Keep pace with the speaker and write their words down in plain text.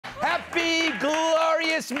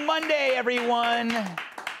Wokeist Monday, everyone.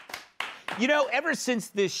 You know, ever since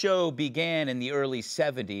this show began in the early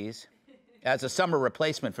 70s, as a summer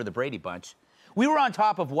replacement for the Brady Bunch, we were on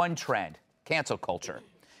top of one trend, cancel culture.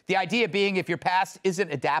 The idea being if your past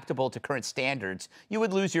isn't adaptable to current standards, you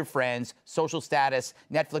would lose your friends, social status,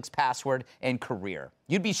 Netflix password, and career.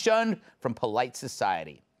 You'd be shunned from polite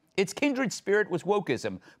society. Its kindred spirit was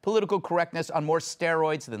wokeism, political correctness on more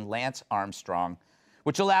steroids than Lance Armstrong,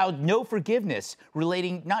 which allowed no forgiveness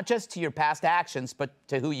relating not just to your past actions, but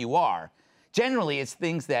to who you are. Generally, it's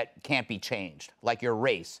things that can't be changed, like your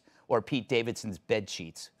race or Pete Davidson's bed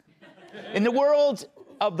sheets. In the world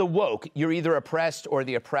of the woke, you're either oppressed or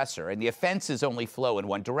the oppressor, and the offenses only flow in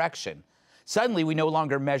one direction. Suddenly, we no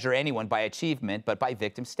longer measure anyone by achievement, but by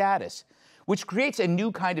victim status, which creates a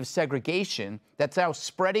new kind of segregation that's now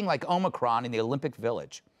spreading like Omicron in the Olympic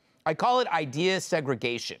Village. I call it idea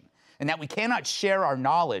segregation, and that we cannot share our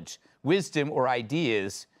knowledge, wisdom, or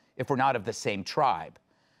ideas if we're not of the same tribe.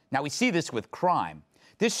 Now, we see this with crime.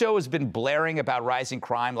 This show has been blaring about rising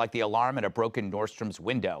crime like the alarm at a broken Nordstrom's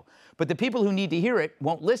window. But the people who need to hear it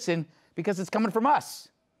won't listen because it's coming from us.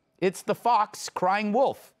 It's the fox crying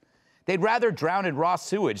wolf. They'd rather drown in raw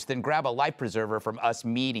sewage than grab a life preserver from us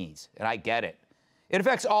meanies, and I get it. It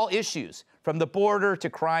affects all issues, from the border to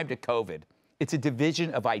crime to COVID. It's a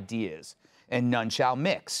division of ideas, and none shall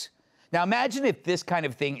mix. Now imagine if this kind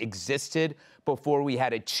of thing existed before we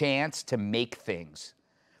had a chance to make things.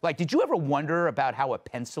 Like, did you ever wonder about how a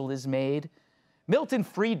pencil is made? Milton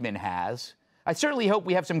Friedman has. I certainly hope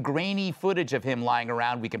we have some grainy footage of him lying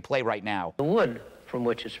around we can play right now. The wood from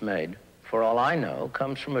which it's made, for all I know,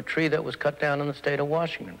 comes from a tree that was cut down in the state of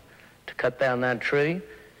Washington. To cut down that tree,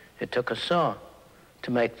 it took a saw.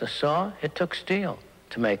 To make the saw, it took steel.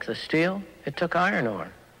 To make the steel, it took iron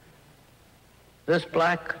ore. This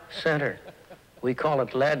black center, we call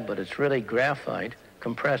it lead, but it's really graphite,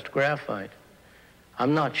 compressed graphite.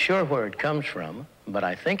 I'm not sure where it comes from, but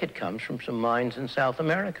I think it comes from some mines in South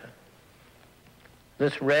America.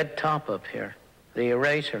 This red top up here, the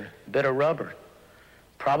eraser, bit of rubber,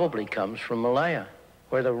 probably comes from Malaya,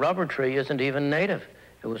 where the rubber tree isn't even native.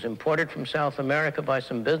 It was imported from South America by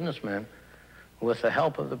some businessmen with the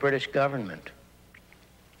help of the British government.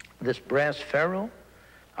 This brass ferrule,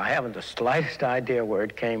 I haven't the slightest idea where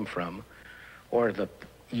it came from, or the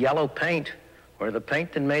yellow paint, or the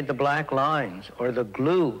paint that made the black lines, or the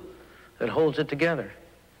glue that holds it together.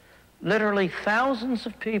 Literally thousands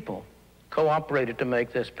of people cooperated to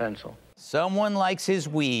make this pencil. Someone likes his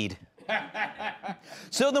weed.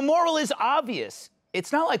 So the moral is obvious.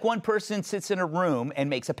 It's not like one person sits in a room and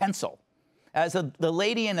makes a pencil. As the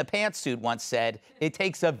lady in the pantsuit once said, it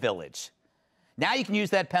takes a village. Now you can use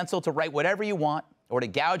that pencil to write whatever you want, or to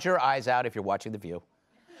gouge your eyes out if you're watching The View.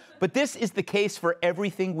 But this is the case for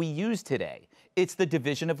everything we use today. It's the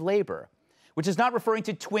division of labor, which is not referring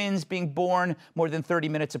to twins being born more than 30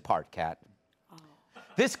 minutes apart, Kat. Oh.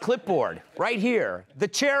 This clipboard right here, the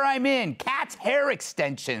chair I'm in, Kat's hair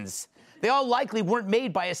extensions, they all likely weren't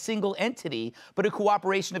made by a single entity, but a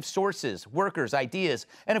cooperation of sources, workers, ideas,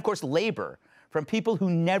 and of course labor from people who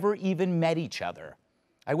never even met each other.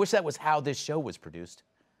 I wish that was how this show was produced.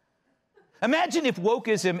 Imagine if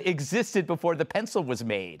wokeism existed before the pencil was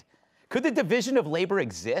made. Could the division of labor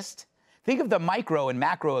exist? Think of the micro and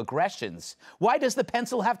macro aggressions. Why does the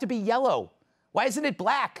pencil have to be yellow? Why isn't it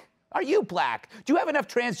black? Are you black? Do you have enough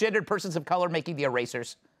transgendered persons of color making the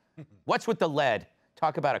erasers? What's with the lead?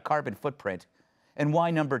 Talk about a carbon footprint. And why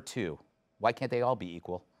number 2? Why can't they all be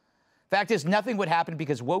equal? Fact is, nothing would happen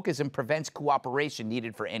because wokeism prevents cooperation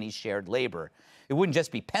needed for any shared labor. It wouldn't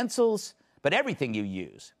just be pencils, but everything you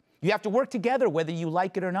use. You have to work together whether you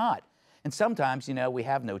like it or not. And sometimes, you know, we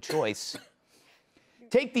have no choice.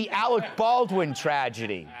 Take the Alec Baldwin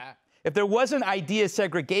tragedy. If there wasn't idea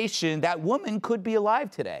segregation, that woman could be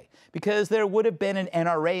alive today because there would have been an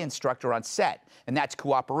NRA instructor on set, and that's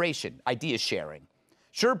cooperation, idea sharing.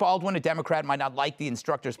 Sure, Baldwin, a Democrat, might not like the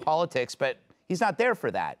instructor's politics, but he's not there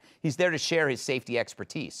for that. He's there to share his safety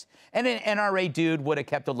expertise. And an NRA dude would have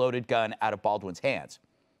kept a loaded gun out of Baldwin's hands.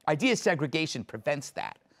 Idea segregation prevents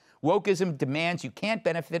that. Wokeism demands you can't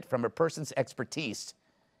benefit from a person's expertise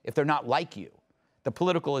if they're not like you. The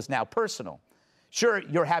political is now personal. Sure,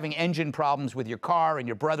 you're having engine problems with your car and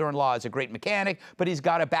your brother-in-law is a great mechanic, but he's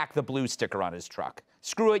got a back the blue sticker on his truck.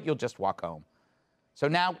 Screw it, you'll just walk home. So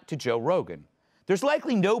now to Joe Rogan. There's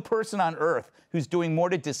likely no person on earth who's doing more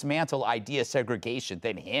to dismantle idea segregation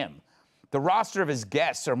than him. The roster of his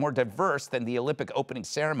guests are more diverse than the Olympic opening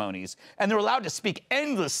ceremonies, and they're allowed to speak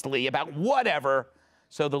endlessly about whatever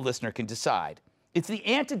so the listener can decide. It's the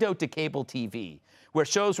antidote to cable TV, where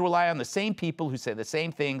shows rely on the same people who say the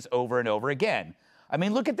same things over and over again. I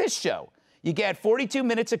mean, look at this show. You get 42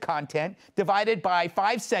 minutes of content divided by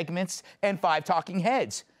 5 segments and 5 talking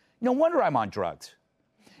heads. No wonder I'm on drugs.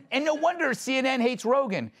 And no wonder CNN hates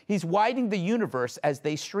Rogan. He's widening the universe as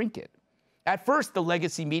they shrink it. At first, the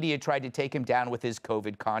legacy media tried to take him down with his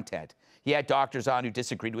COVID content. He had doctors on who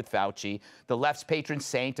disagreed with Fauci, the left's patron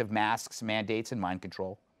saint of masks, mandates, and mind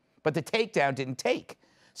control. But the takedown didn't take.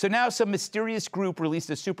 So now some mysterious group released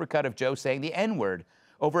a supercut of Joe saying the N-word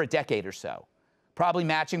over a decade or so, probably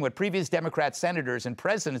matching what previous Democrat senators and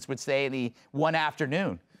presidents would say in the one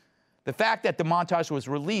afternoon. The fact that the montage was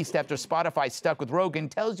released after Spotify stuck with Rogan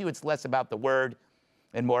tells you it's less about the word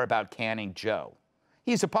and more about canning Joe.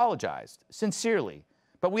 He's apologized, sincerely.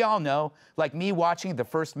 But we all know, like me watching the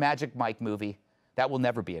first Magic Mike movie, that will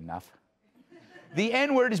never be enough. The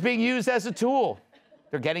N-word is being used as a tool.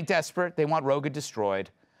 They're getting desperate. They want Rogan destroyed.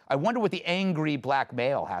 I wonder what the angry black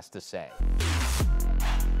male has to say.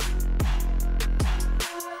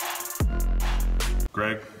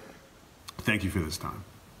 Greg, thank you for this time.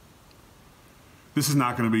 This is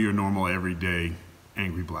not going to be your normal, everyday,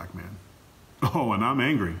 angry black man. Oh, and I'm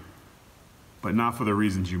angry, but not for the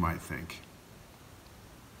reasons you might think.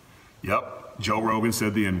 Yep, Joe Rogan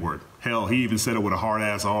said the N-word. Hell, he even said it with a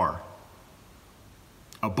hard-ass R.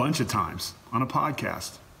 A bunch of times on a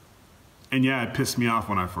podcast. And yeah, it pissed me off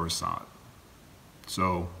when I first saw it.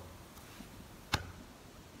 So,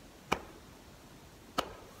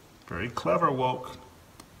 very clever, woke.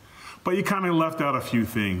 But you kind of left out a few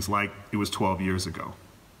things, like it was 12 years ago.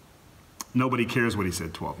 Nobody cares what he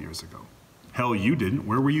said 12 years ago. Hell, you didn't.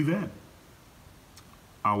 Where were you then?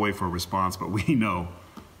 I'll wait for a response, but we know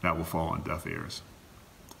that will fall on deaf ears.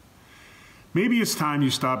 Maybe it's time you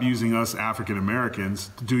stop using us African Americans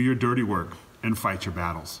to do your dirty work and fight your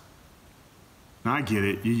battles. Now, I get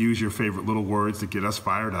it. You use your favorite little words to get us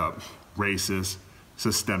fired up. Racist,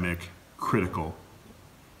 systemic, critical.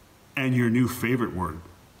 And your new favorite word,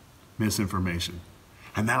 misinformation.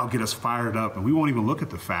 And that'll get us fired up, and we won't even look at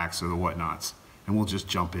the facts or the whatnots, and we'll just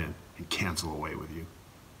jump in and cancel away with you.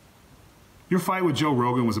 Your fight with Joe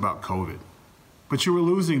Rogan was about COVID, but you were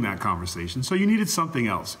losing that conversation, so you needed something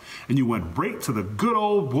else, and you went right to the good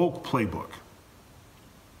old woke playbook.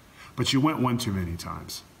 But you went one too many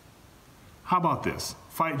times. How about this?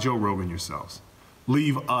 Fight Joe Rogan yourselves.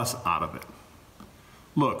 Leave us out of it.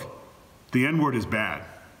 Look, the N-word is bad.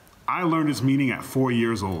 I learned its meaning at 4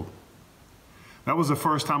 years old. That was the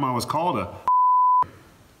first time I was called a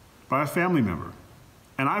by a family member.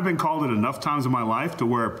 And I've been called it enough times in my life to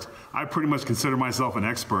where I pretty much consider myself an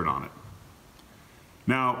expert on it.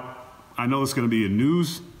 Now, I know it's going to be a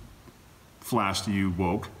news flash to you,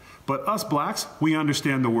 woke, but us blacks, we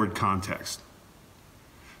understand the word context.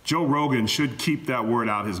 Joe Rogan should keep that word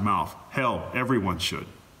out his mouth. Hell, everyone should.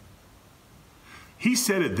 He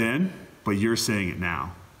said it then, but you're saying it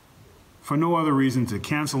now. For no other reason to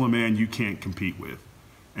cancel a man you can't compete with.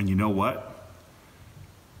 And you know what?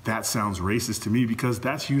 That sounds racist to me because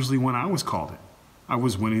that's usually when I was called it. I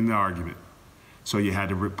was winning the argument. So you had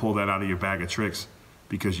to pull that out of your bag of tricks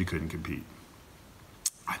because you couldn't compete.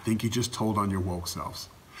 I think you just told on your woke selves.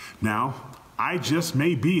 Now, I just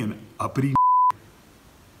may be an uppity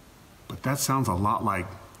but that sounds a lot like,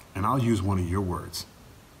 and I'll use one of your words,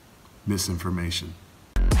 misinformation.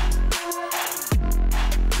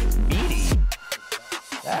 Meaty.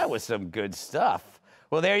 That was some good stuff.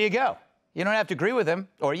 Well, there you go. You don't have to agree with him,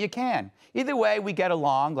 or you can. Either way, we get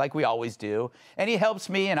along like we always do, and he helps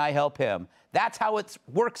me and I help him. That's how it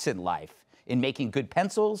works in life, in making good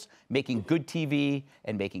pencils, making good TV,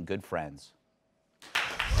 and making good friends.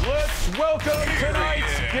 Let's welcome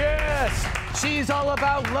tonight's guest. She's all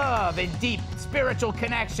about love and deep spiritual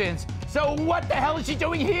connections. So what the hell is she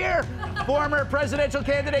doing here? Former presidential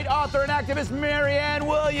candidate, author, and activist Marianne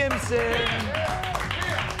Williamson.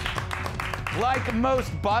 Like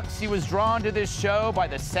most bucks, he was drawn to this show by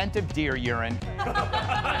the scent of deer urine.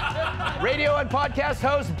 Radio and podcast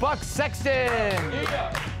host Buck Sexton.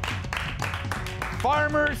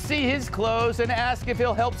 Farmers see his clothes and ask if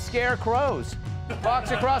he'll help scare crows.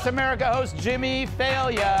 Fox Across America host Jimmy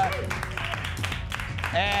Failure.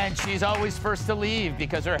 And she's always first to leave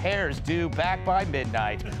because her hair's due back by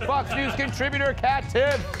midnight. Fox News contributor Kat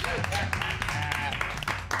Tibbs.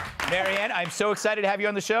 Marianne, I'm so excited to have you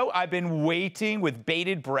on the show. I've been waiting with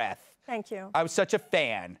bated breath. Thank you. I was such a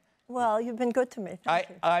fan. Well, you've been good to me. Thank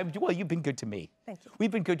you. Well, you've been good to me. Thank you.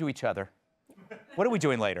 We've been good to each other. What are we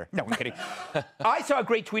doing later? No, I'm kidding. I saw a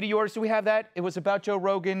great tweet of yours. Do we have that? It was about Joe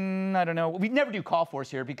Rogan. I don't know. We never do call for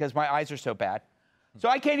us here because my eyes are so bad. So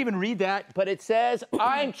I can't even read that, but it says,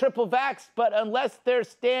 I'm triple vaxxed, but unless they're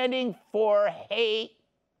standing for hate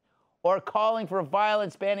or calling for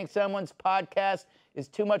violence, banning someone's podcast is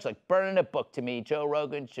too much like burning a book to me. Joe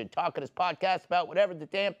Rogan should talk at his podcast about whatever the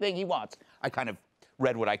damn thing he wants. I kind of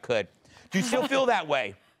read what I could. Do you still feel that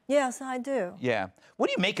way? Yes, I do. Yeah. What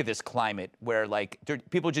do you make of this climate where, like,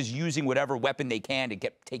 people are just using whatever weapon they can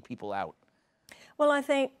to take people out? Well, I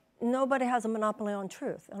think nobody has a monopoly on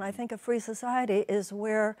truth. And I think a free society is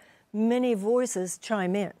where many voices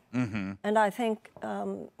chime in. Mm-hmm. And I think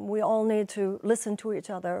we all need to listen to each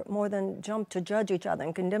other more than jump to judge each other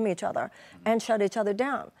and condemn each other and shut each other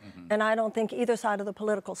down. Mm-hmm. And I don't think either side of the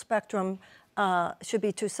political spectrum should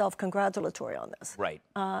be too self-congratulatory on this. Right.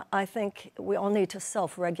 I think we all need to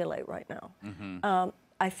self-regulate right now. Mm-hmm.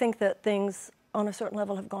 I think that things on a certain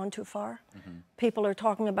level have gone too far. Mm-hmm. People are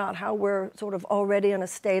talking about how we're sort of already in a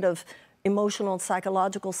state of emotional and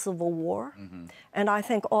psychological civil war. Mm-hmm. And I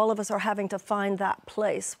think all of us are having to find that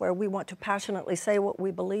place where we want to passionately say what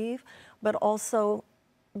we believe, but also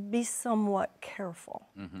be somewhat careful.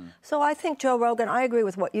 Mm-hmm. So I think Joe Rogan, I agree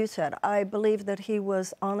with what you said. I believe that he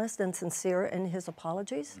was honest and sincere in his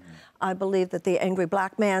apologies. Mm-hmm. I believe that the angry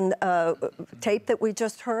black man tape that we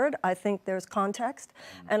just heard, I think there's context.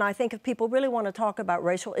 Mm-hmm. And I think if people really want to talk about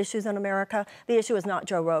racial issues in America, the issue is not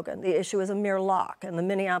Joe Rogan. The issue is Amir Locke and the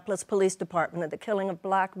Minneapolis Police Department and the killing of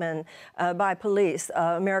black men by police.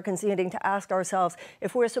 Americans needing to ask ourselves,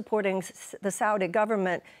 if we're supporting the Saudi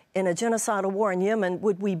government in a genocidal war in Yemen,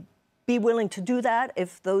 would we be willing to do that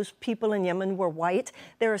if those people in Yemen were white?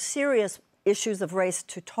 There are serious issues of race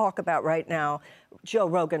to talk about right now. Joe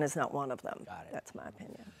Rogan is not one of them. Got it. That's my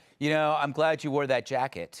opinion. You know, I'm glad you wore that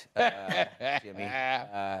jacket, Jimmy.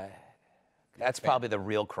 That's probably the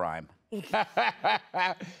real crime.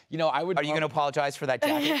 You know, I would... Are you going to apologize for that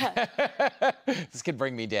jacket? This could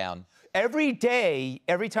bring me down. Every day,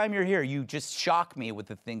 every time you're here, you just shock me with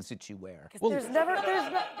the things that you wear. Well, there's no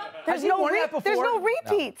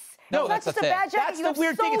repeats. No, that's just a bad jacket. That's the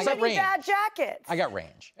weird thing. So many bad jackets. I got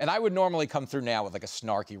range. And I would normally come through now with like a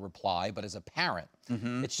snarky reply, but as a parent,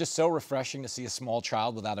 it's just so refreshing to see a small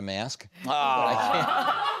child without a mask.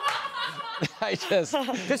 I just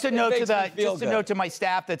a note to my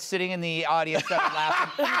staff that's sitting in the audience that are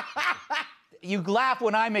laughing. You laugh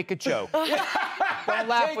when I make a joke. Don't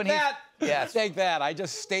laugh when he's... Yes. Take that. I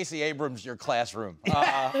just Stacey Abrams your classroom.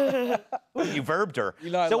 You verbed her.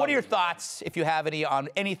 You know, so what are your thoughts, if you have any, on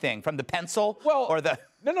anything from the pencil or the...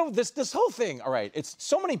 No, this whole thing, all right, it's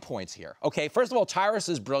so many points here. Okay, first of all, Tyrus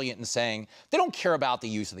is brilliant in saying they don't care about the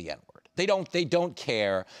use of the N-word. They don't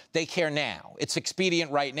care. They care now. It's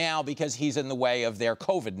expedient right now because he's in the way of their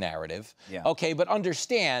COVID narrative. Yeah. Okay, but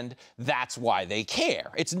understand that's why they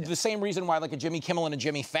care. It's the same reason why like a Jimmy Kimmel and a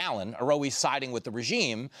Jimmy Fallon are always siding with the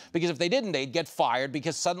regime, because if they didn't, they'd get fired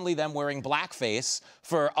because suddenly them wearing blackface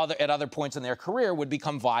at other points in their career would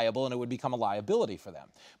become viable and it would become a liability for them.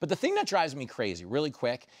 But the thing that drives me crazy, really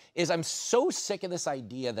quick, is I'm so sick of this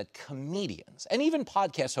idea that comedians, and even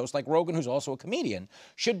podcast hosts like Rogan, who's also a comedian,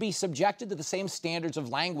 should be subjected to the same standards of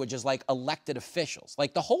language as like elected officials.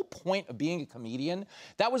 Like the whole point of being a comedian,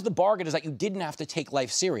 that was the bargain, is that you didn't have to take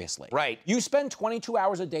life seriously. Right. You spend 22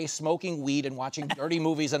 hours a day smoking weed and watching dirty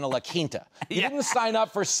movies in a La Quinta. You didn't sign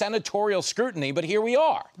up for senatorial scrutiny, but here we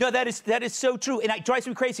are. No, that is so true. And it drives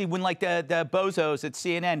me crazy when like the bozos at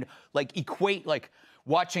CNN like equate like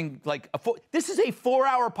watching like this is a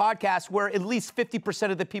 4-hour podcast where at least 50%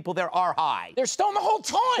 of the people there are high. They're stoned the whole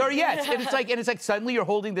time. Or yes, and it's like suddenly you're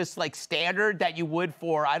holding this like standard that you would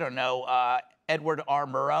for, I don't know, Edward R.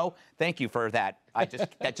 Murrow. Thank you for that.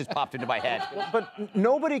 That just popped into my head. But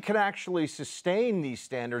nobody can actually sustain these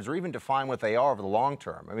standards or even define what they are over the long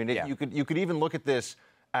term. I mean, you could even look at this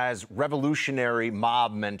as revolutionary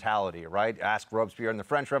mob mentality, right? Ask Robespierre in the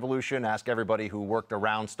French Revolution, ask everybody who worked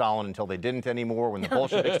around Stalin until they didn't anymore when the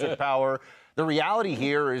Bolsheviks took power. The reality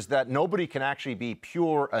here is that nobody can actually be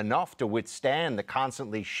pure enough to withstand the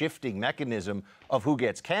constantly shifting mechanism of who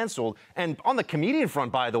gets canceled. And on the comedian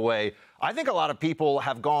front, by the way, I think a lot of people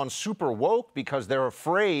have gone super woke because they're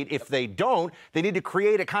afraid if they don't, they need to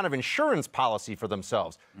create a kind of insurance policy for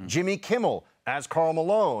themselves. Jimmy Kimmel as Karl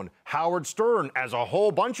Malone, Howard Stern as a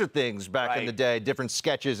whole bunch of things back in the day, different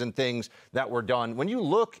sketches and things that were done. When you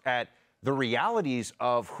look at the realities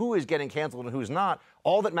of who is getting canceled and who's not,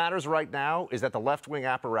 all that matters right now is that the left-wing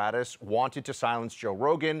apparatus wanted to silence Joe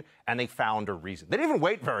Rogan, and they found a reason. They didn't even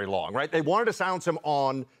wait very long, right? They wanted to silence him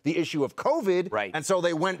on the issue of COVID, and so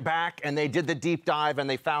they went back and they did the deep dive and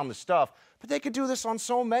they found the stuff. But they could do this on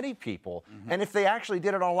so many people. And if they actually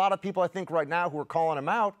did it on a lot of people, I think right now, who are calling them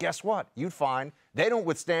out, guess what? You'd find they don't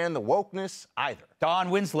withstand the wokeness either. Don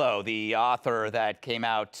Winslow, the author that came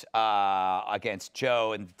out against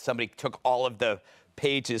Joe, and somebody took all of the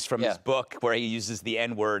pages from his book where he uses the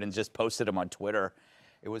N-word and just posted them on Twitter.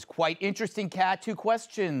 It was quite interesting, Kat. 2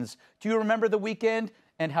 questions. Do you remember the weekend,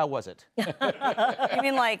 and how was it? You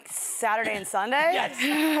mean like Saturday and Sunday?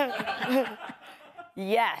 Yes.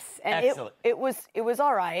 Yes. And Excellent. it was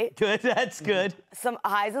all right. Good, that's good. Some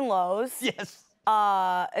highs and lows. Yes.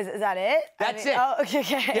 Is that it? That's it. Oh, okay.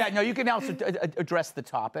 Yeah, no, you can also address the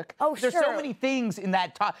topic. Oh, There's so sure. many things in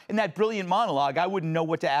that brilliant monologue, I wouldn't know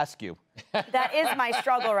what to ask you. That is my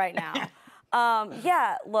struggle right now.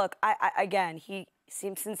 Yeah, look, again, he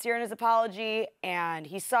seems sincere in his apology, and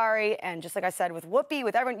he's sorry. And just like I said, with Whoopi,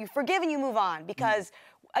 with everyone, you forgive and you move on. Because,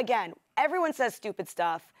 again, everyone says stupid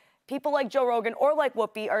stuff. People like Joe Rogan or like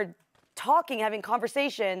Whoopi are talking, having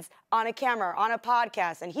conversations on a camera, on a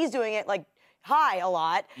podcast, and he's doing it like high a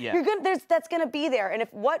lot. Yeah. That's gonna be there. And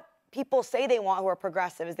if what people say they want who are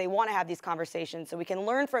progressive is they want to have these conversations so we can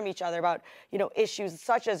learn from each other about, issues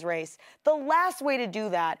such as race. The last way to do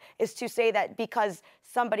that is to say that because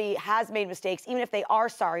somebody has made mistakes, even if they are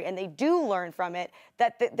sorry and they do learn from it,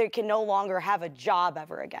 that they can no longer have a job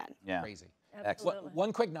ever again. Yeah. Crazy. Absolutely.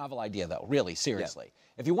 One quick novel idea, though, really, seriously. Yeah.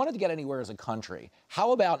 If you wanted to get anywhere as a country,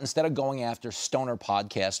 how about instead of going after stoner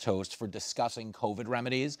podcast hosts for discussing COVID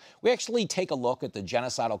remedies, we actually take a look at the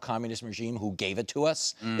genocidal communist regime who gave it to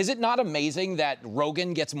us? Is it not amazing that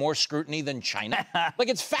Rogan gets more scrutiny than China? Like,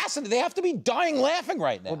 it's fascinating. They have to be dying laughing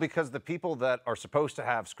right now. Well, because the people that are supposed to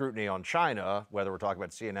have scrutiny on China, whether we're talking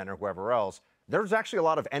about CNN or whoever else, there's actually a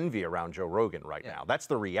lot of envy around Joe Rogan right now. That's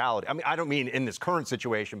the reality. I mean, I don't mean in this current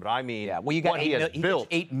situation, but I mean well, you got what he has built.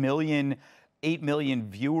 8 million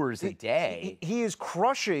viewers a day. He is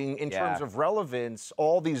crushing, in terms of relevance,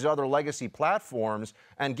 all these other legacy platforms.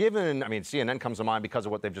 And given, I mean, CNN comes to mind because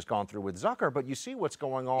of what they've just gone through with Zucker, but you see what's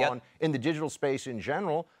going on in the digital space in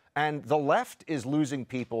general. And the left is losing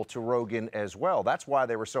people to Rogan as well. That's why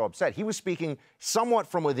they were so upset. He was speaking somewhat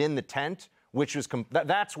from within the tent, which is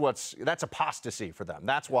that's apostasy for them.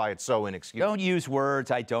 That's why it's so inexcusable. Don't use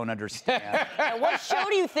words I don't understand. What show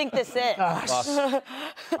do you think this is?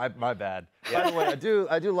 My bad. By the way,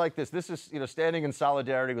 I do like this. This is standing in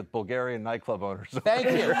solidarity with Bulgarian nightclub owners. Thank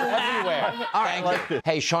you. Everywhere. All right. Thank you.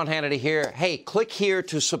 Hey, Sean Hannity here. Hey, click here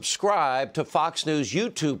to subscribe to Fox News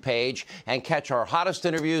YouTube page and catch our hottest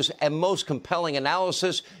interviews and most compelling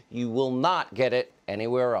analysis. You will not get it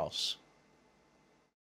anywhere else.